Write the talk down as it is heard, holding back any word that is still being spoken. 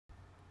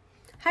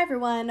Hi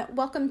everyone,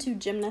 welcome to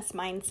Gymnast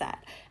Mindset,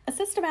 a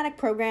systematic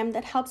program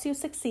that helps you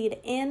succeed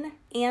in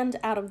and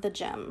out of the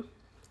gym.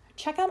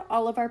 Check out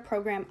all of our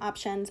program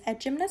options at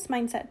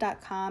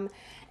gymnastmindset.com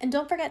and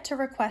don't forget to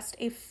request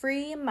a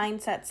free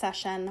mindset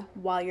session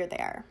while you're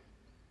there.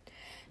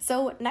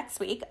 So next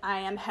week, I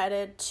am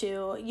headed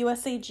to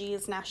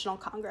USAG's National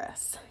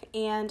Congress,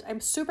 and I'm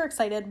super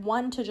excited,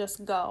 one, to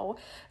just go,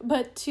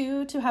 but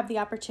two, to have the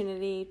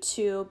opportunity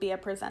to be a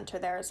presenter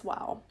there as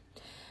well.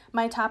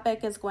 My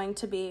topic is going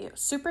to be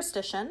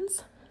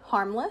superstitions,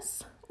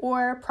 harmless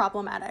or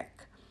problematic.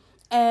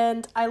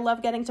 And I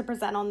love getting to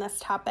present on this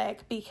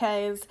topic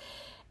because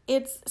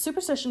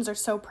superstitions are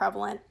so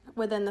prevalent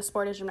within the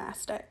sport of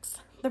gymnastics.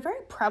 They're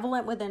very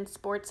prevalent within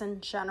sports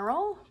in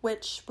general,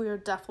 which we'll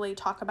definitely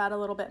talk about a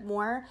little bit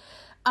more.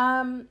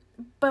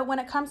 But when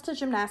it comes to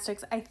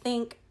gymnastics, I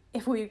think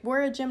if we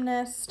were a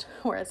gymnast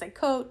or as a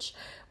coach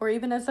or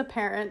even as a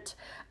parent,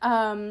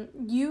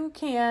 you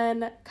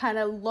can kind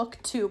of look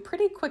to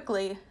pretty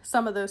quickly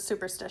some of those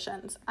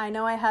superstitions. I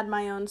know I had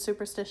my own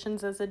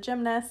superstitions as a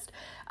gymnast.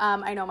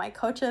 I know my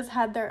coaches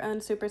had their own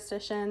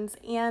superstitions,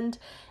 and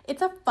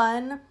it's a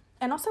fun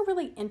and also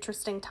really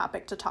interesting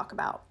topic to talk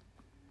about.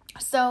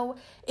 So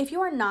if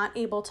you are not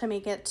able to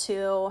make it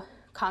to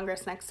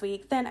Congress next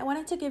week, then I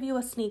wanted to give you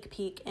a sneak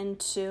peek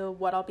into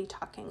what I'll be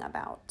talking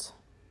about.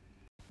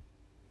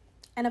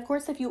 And of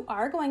course, if you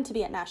are going to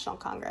be at National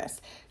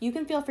Congress, you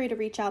can feel free to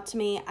reach out to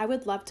me. I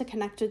would love to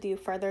connect with you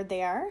further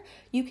there.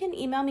 You can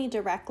email me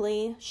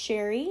directly,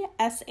 Shari,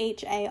 Shari,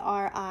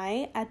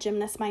 at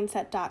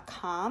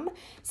gymnastmindset.com,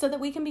 so that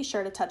we can be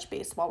sure to touch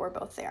base while we're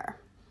both there.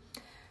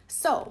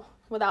 So,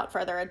 without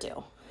further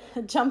ado,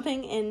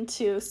 jumping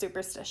into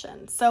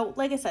superstition. So,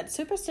 like I said,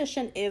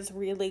 superstition is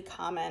really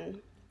common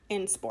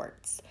in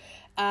sports.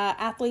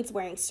 Athletes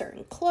wearing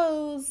certain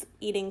clothes,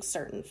 eating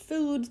certain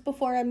foods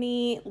before a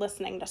meet,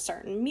 listening to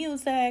certain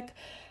music,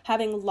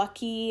 having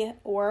lucky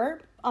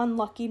or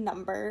unlucky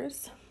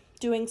numbers,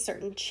 doing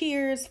certain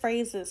cheers,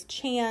 phrases,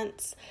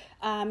 chants,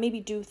 maybe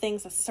do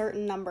things a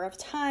certain number of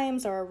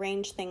times or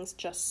arrange things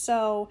just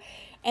so.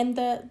 And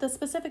the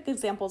specific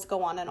examples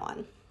go on and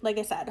on. Like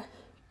I said,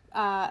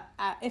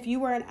 if you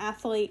were an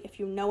athlete, if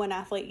you know an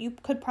athlete, you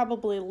could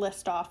probably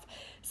list off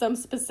some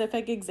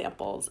specific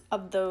examples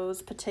of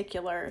those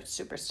particular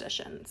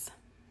superstitions.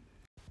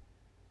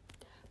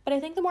 But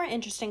I think the more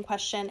interesting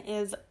question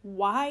is,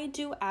 why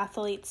do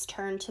athletes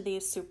turn to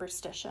these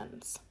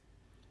superstitions?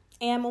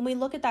 And when we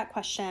look at that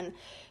question,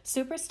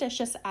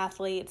 superstitious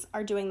athletes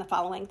are doing the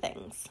following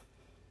things.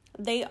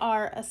 They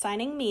are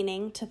assigning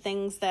meaning to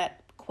things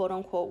that quote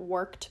unquote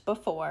worked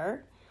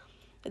before.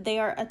 They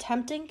are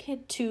attempting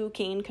to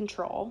gain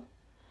control.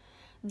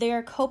 They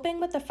are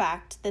coping with the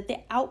fact that the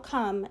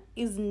outcome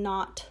is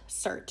not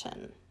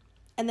certain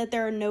and that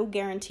there are no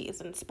guarantees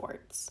in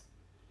sports.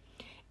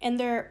 And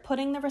they're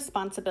putting the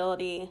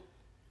responsibility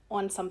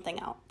on something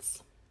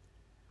else.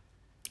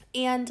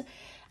 And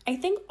I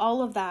think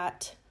all of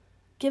that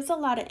gives a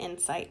lot of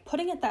insight,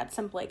 putting it that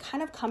simply,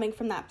 kind of coming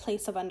from that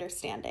place of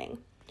understanding.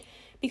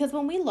 Because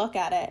when we look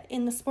at it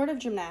in the sport of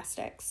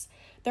gymnastics,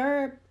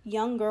 there are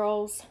young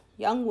girls,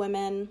 young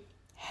women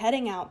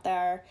heading out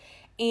there,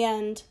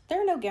 and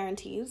there are no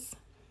guarantees.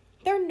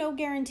 There are no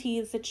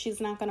guarantees that she's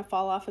not going to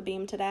fall off a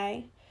beam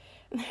today.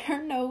 There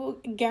are no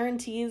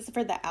guarantees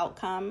for the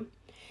outcome.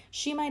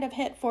 She might have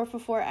hit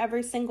 4-for-4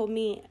 every single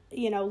meet,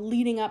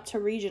 leading up to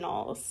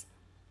regionals,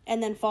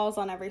 and then falls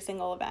on every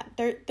single event.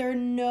 There are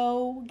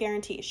no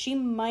guarantees.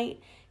 She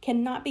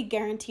cannot be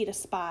guaranteed a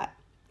spot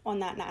on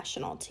that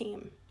national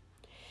team.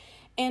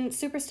 And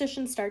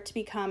superstitions start to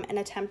become an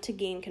attempt to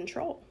gain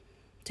control,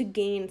 to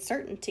gain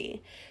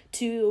certainty,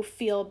 to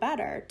feel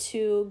better,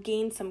 to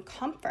gain some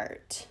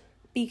comfort,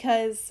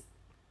 because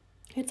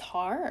it's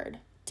hard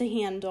to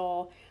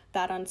handle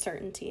that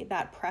uncertainty,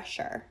 that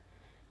pressure,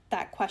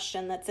 that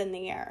question that's in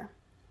the air,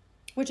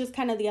 which is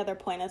kind of the other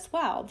point as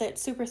well, that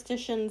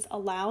superstitions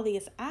allow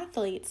these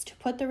athletes to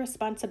put the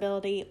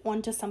responsibility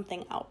onto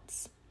something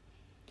else.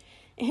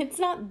 It's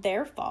not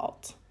their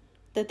fault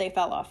that they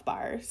fell off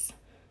bars.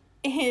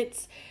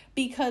 It's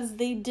because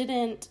they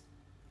didn't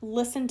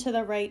listen to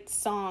the right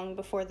song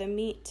before the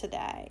meet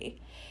today,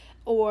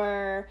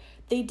 or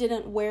they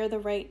didn't wear the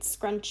right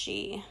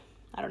scrunchie.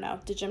 I don't know,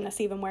 do gymnasts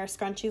even wear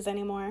scrunchies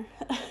anymore?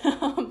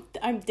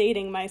 I'm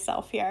dating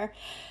myself here.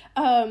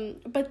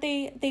 But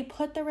they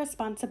put the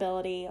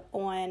responsibility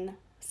on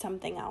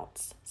something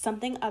else,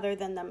 something other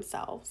than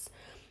themselves.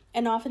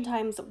 And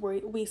oftentimes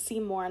we see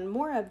more and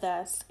more of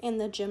this in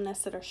the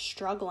gymnasts that are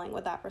struggling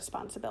with that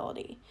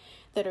responsibility,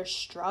 that are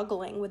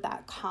struggling with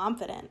that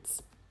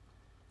confidence.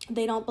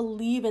 They don't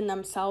believe in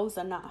themselves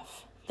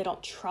enough. They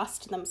don't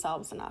trust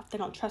themselves enough. They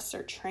don't trust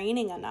their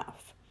training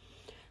enough.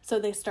 So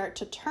they start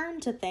to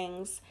turn to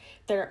things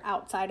that are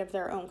outside of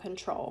their own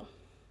control.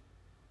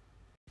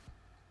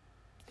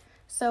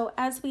 So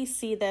as we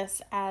see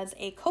this as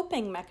a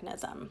coping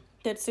mechanism,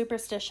 that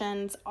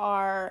superstitions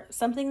are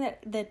something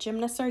that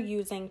gymnasts are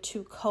using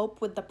to cope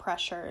with the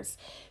pressures,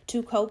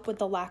 to cope with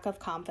the lack of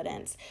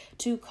confidence,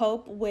 to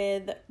cope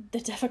with the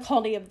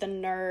difficulty of the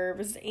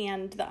nerves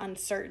and the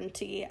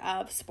uncertainty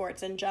of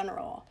sports in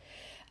general.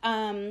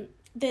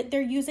 That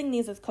they're using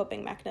these as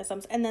coping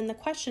mechanisms. And then the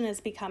question is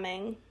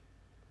becoming,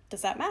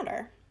 does that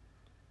matter?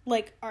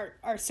 Like,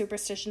 are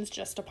superstitions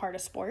just a part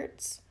of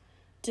sports?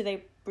 Do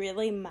they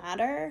really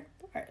matter?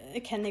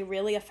 Can they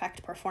really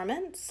affect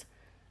performance?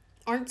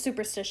 Aren't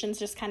superstitions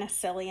just kind of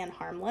silly and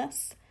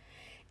harmless?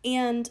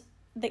 And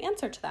the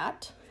answer to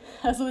that,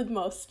 as with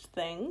most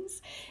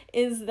things,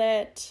 is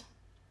that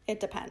it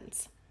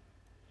depends.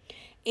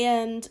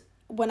 And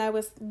when I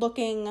was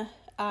looking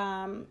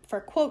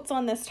for quotes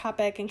on this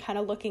topic and kind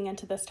of looking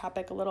into this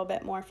topic a little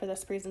bit more for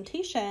this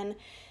presentation,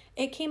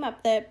 it came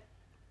up that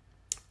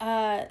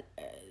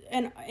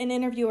an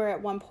interviewer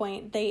at one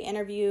point, they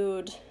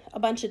interviewed a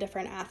bunch of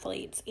different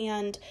athletes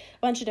and a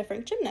bunch of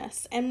different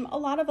gymnasts, and a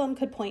lot of them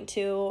could point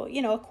to,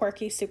 a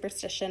quirky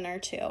superstition or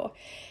two.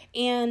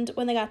 And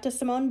when they got to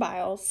Simone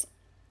Biles,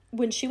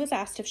 when she was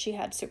asked if she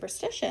had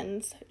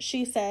superstitions,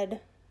 she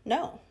said,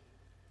 "No,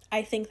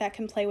 I think that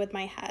can play with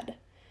my head,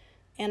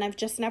 and I've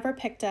just never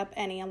picked up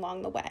any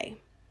along the way."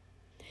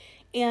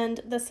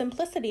 And the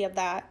simplicity of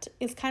that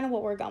is kind of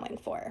what we're going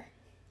for,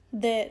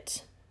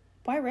 that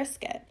why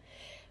risk it?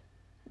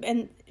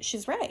 And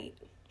she's right.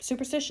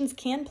 Superstitions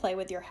can play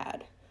with your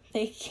head.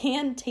 They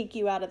can take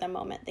you out of the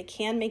moment. They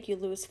can make you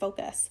lose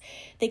focus.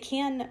 They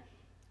can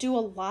do a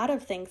lot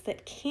of things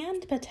that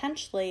can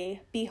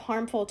potentially be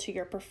harmful to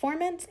your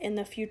performance in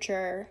the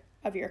future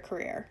of your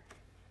career.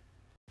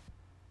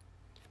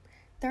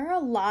 There are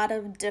a lot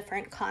of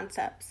different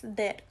concepts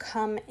that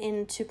come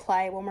into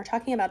play when we're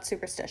talking about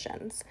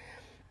superstitions.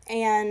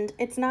 And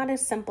it's not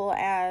as simple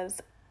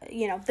as,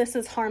 this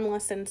is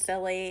harmless and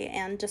silly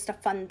and just a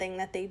fun thing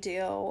that they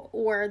do,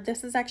 or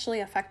this is actually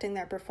affecting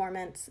their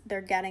performance,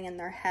 they're getting in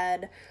their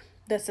head,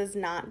 this is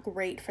not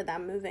great for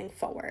them moving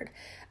forward.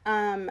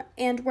 And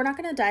we're not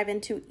going to dive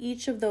into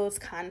each of those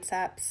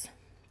concepts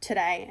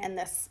today in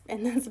this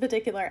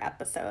particular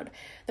episode.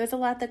 There's a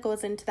lot that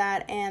goes into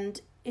that, and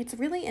it's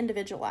really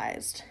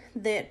individualized.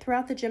 That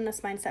throughout the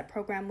Gymnast Mindset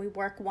program, we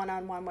work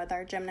one-on-one with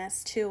our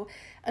gymnasts to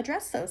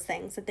address those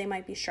things that they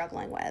might be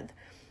struggling with.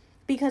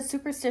 Because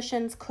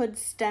superstitions could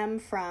stem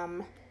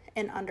from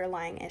an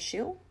underlying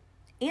issue,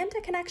 and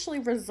it can actually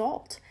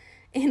result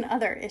in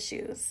other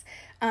issues.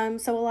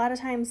 So a lot of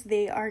times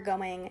they are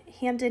going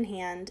hand in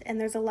hand, and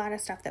there's a lot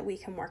of stuff that we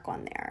can work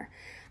on there.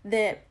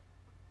 That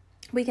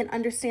we can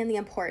understand the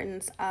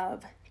importance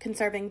of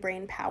conserving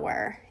brain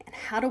power, and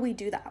how do we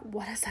do that?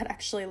 What does that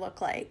actually look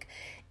like?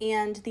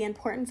 And the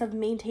importance of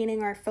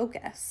maintaining our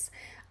focus.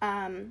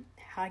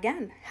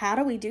 How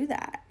do we do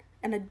that?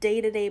 On a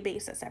day-to-day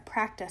basis at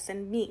practice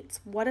and meets,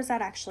 what does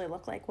that actually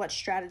look like? What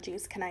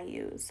strategies can I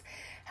use?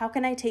 How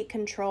can I take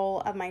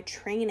control of my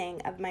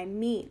training, of my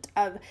meet,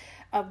 of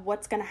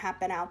what's going to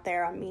happen out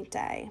there on meet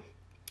day?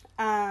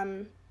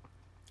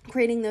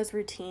 Creating those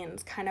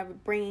routines, kind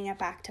of bringing it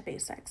back to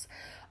basics.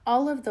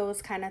 All of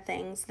those kind of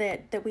things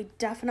that we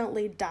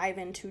definitely dive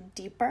into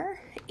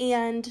deeper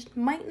and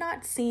might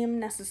not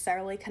seem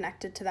necessarily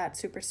connected to that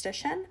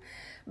superstition,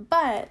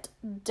 but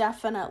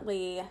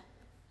definitely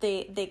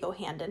they go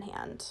hand in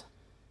hand.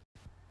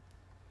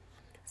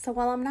 So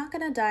while I'm not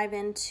going to dive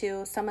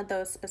into some of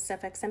those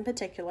specifics in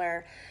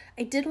particular,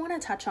 I did want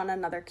to touch on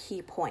another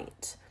key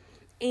point.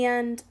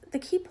 And the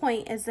key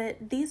point is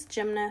that these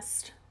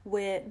gymnasts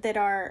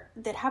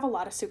that have a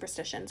lot of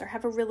superstitions, or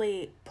have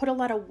put a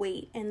lot of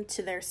weight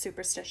into their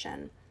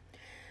superstition,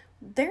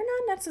 they're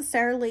not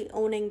necessarily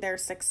owning their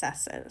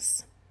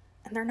successes,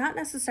 and they're not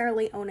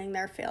necessarily owning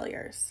their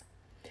failures.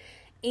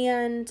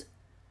 And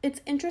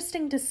it's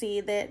interesting to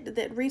see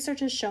that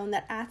research has shown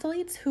that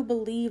athletes who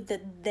believe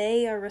that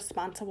they are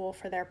responsible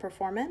for their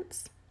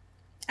performance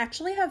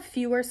actually have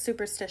fewer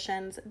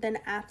superstitions than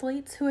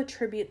athletes who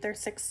attribute their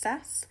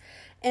success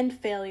and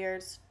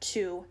failures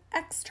to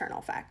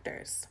external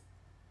factors.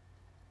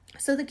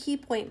 So the key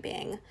point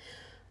being,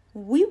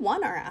 we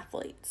want our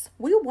athletes,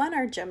 we want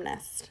our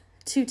gymnasts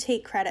to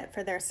take credit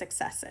for their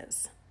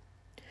successes.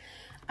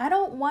 I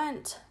don't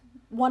want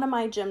one of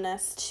my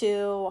gymnasts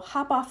to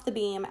hop off the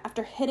beam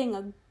after hitting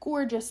a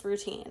gorgeous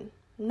routine.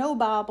 No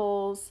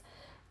bobbles,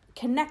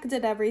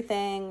 connected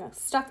everything,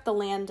 stuck the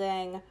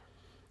landing,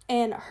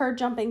 and her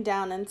jumping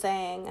down and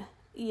saying,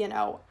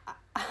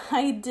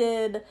 I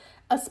did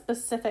a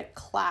specific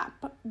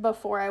clap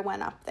before I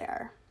went up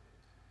there.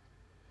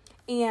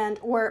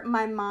 Or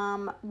my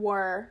mom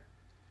wore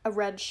a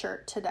red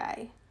shirt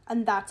today,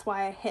 and that's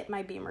why I hit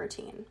my beam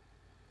routine.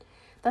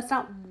 That's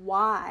not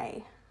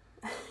why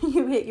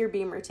you hit your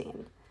beam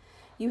routine.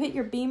 You hit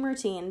your beam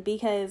routine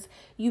because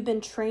you've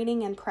been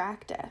training in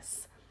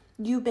practice.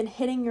 You've been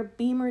hitting your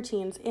beam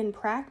routines in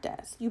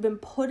practice. You've been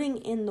putting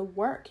in the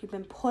work. You've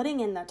been putting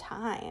in the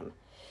time.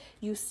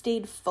 You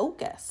stayed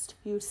focused.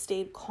 You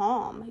stayed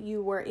calm.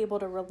 You were able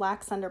to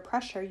relax under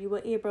pressure. You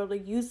were able to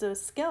use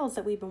those skills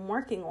that we've been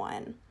working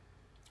on.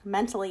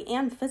 mentally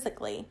and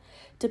physically,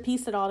 to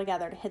piece it all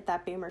together to hit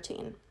that beam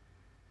routine.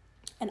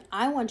 And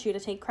I want you to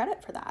take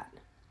credit for that.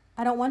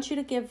 I don't want you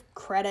to give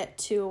credit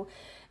to,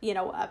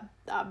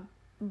 a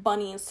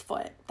bunny's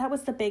foot. That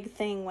was the big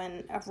thing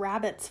when a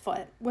rabbit's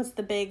foot was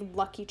the big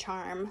lucky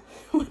charm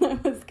when I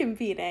was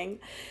competing,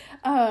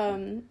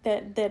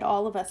 that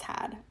all of us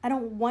had. I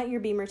don't want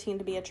your beam routine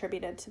to be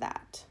attributed to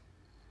that.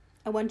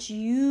 I want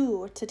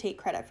you to take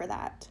credit for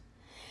that.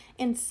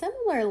 And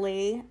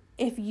similarly,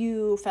 if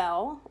you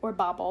fell or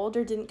bobbled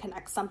or didn't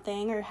connect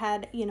something or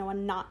had, a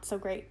not so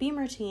great beam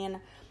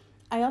routine,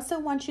 I also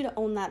want you to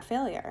own that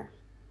failure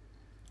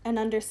and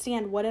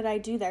understand, what did I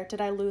do there?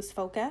 Did I lose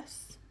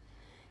focus?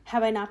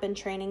 Have I not been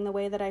training the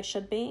way that I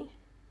should be?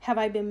 Have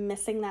I been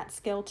missing that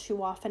skill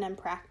too often in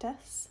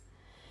practice?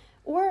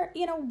 Or,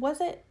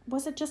 was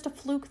it just a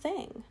fluke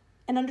thing?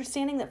 And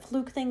understanding that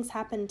fluke things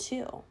happen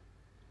too.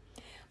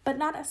 But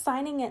not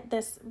assigning it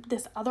this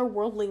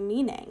otherworldly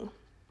meaning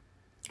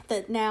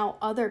that now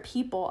other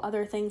people,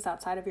 other things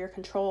outside of your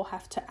control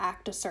have to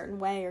act a certain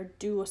way or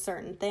do a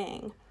certain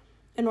thing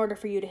in order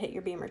for you to hit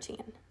your beam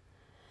routine.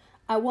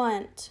 I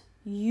want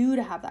you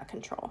to have that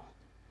control.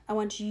 I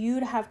want you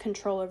to have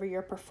control over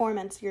your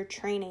performance, your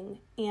training,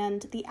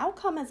 and the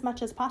outcome as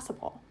much as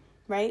possible,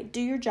 right? Do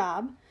your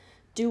job,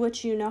 do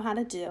what you know how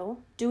to do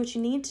what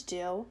you need to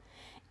do,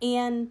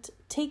 and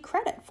take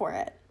credit for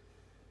it.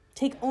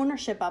 Take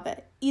ownership of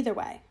it, either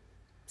way,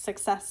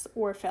 success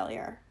or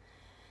failure.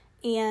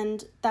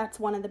 And that's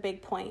one of the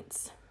big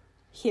points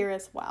here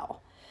as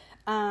well,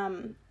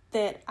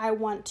 that I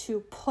want to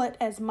put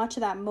as much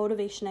of that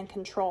motivation and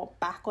control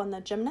back on the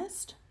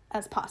gymnast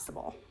as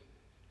possible.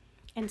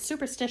 And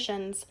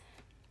superstitions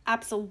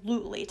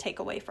absolutely take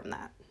away from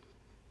that.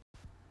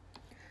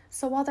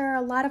 So while there are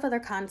a lot of other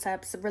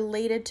concepts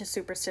related to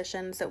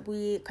superstitions that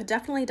we could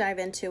definitely dive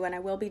into, and I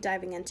will be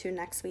diving into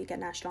next week at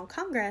National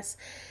Congress,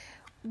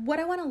 what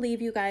I want to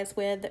leave you guys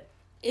with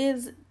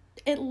is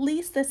at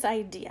least this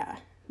idea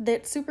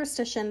that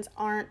superstitions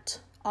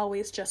aren't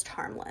always just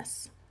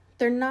harmless.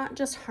 They're not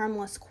just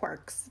harmless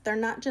quirks. They're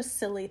not just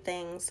silly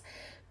things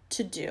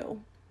to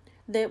do.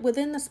 That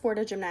within the sport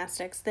of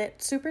gymnastics,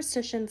 that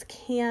superstitions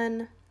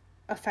can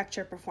affect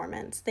your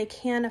performance. They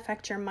can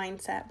affect your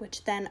mindset,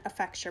 which then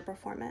affects your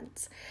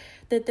performance.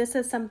 That this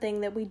is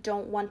something that we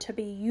don't want to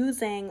be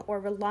using or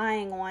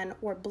relying on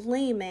or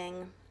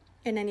blaming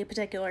in any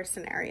particular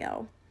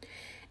scenario.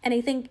 And I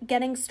think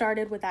getting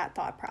started with that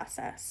thought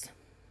process,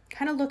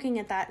 kind of looking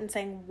at that and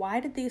saying, why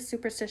did these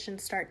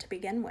superstitions start to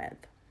begin with?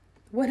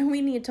 What do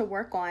we need to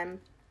work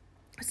on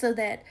so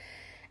that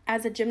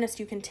as a gymnast,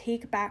 you can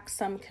take back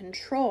some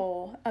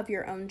control of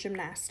your own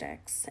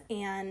gymnastics?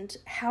 And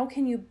how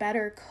can you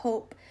better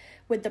cope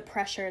with the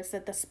pressures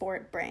that the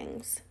sport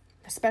brings,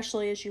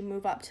 especially as you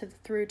move up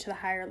through to the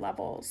higher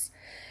levels?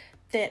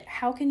 That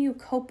how can you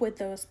cope with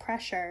those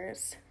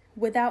pressures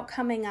without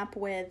coming up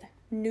with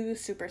new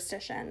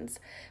superstitions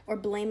or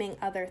blaming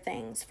other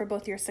things for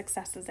both your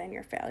successes and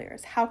your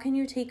failures? How can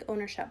you take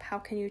ownership? How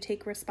can you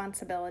take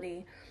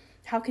responsibility?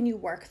 How can you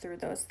work through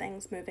those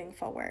things moving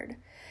forward?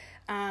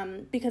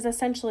 Because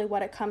essentially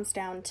what it comes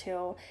down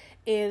to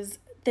is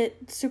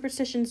that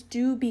superstitions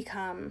do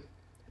become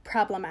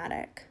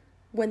problematic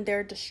when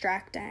they're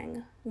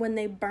distracting, when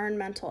they burn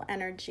mental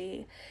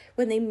energy,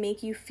 when they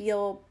make you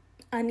feel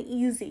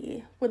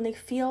uneasy, when they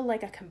feel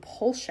like a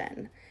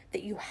compulsion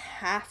that you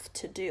have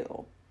to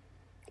do,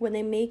 when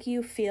they make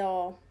you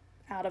feel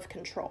out of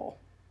control.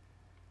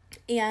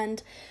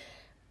 And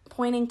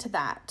pointing to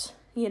that,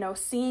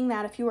 seeing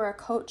that if you were a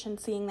coach and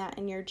seeing that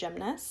in your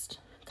gymnast,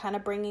 kind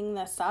of bringing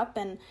this up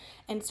and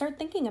start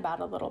thinking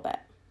about it a little bit.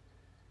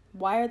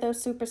 Why are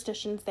those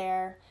superstitions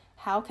there?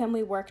 How can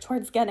we work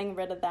towards getting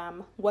rid of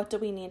them? What do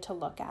we need to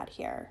look at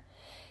here?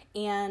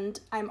 And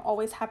I'm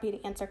always happy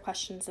to answer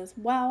questions as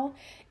well.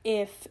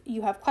 If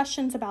you have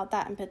questions about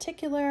that in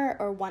particular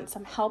or want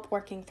some help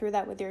working through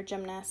that with your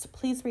gymnast,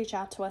 please reach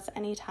out to us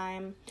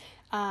anytime.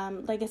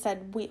 Like I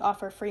said, we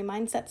offer free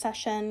mindset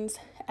sessions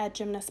at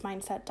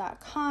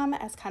gymnastmindset.com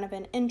as kind of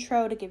an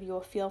intro to give you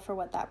a feel for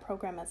what that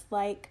program is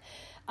like.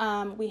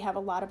 We have a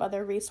lot of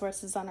other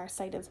resources on our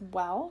site as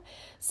well.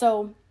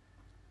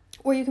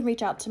 Or you can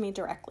reach out to me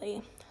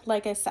directly.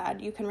 Like I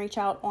said, you can reach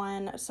out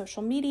on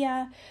social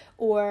media,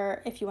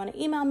 or if you want to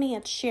email me,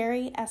 it's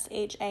Shari,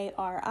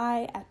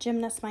 SHARI, at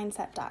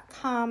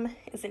gymnastmindset.com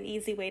is an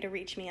easy way to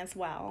reach me as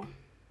well.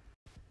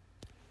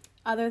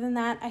 Other than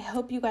that, I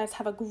hope you guys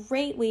have a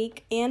great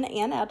week in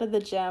and out of the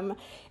gym,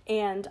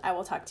 and I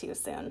will talk to you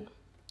soon.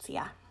 See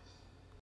ya.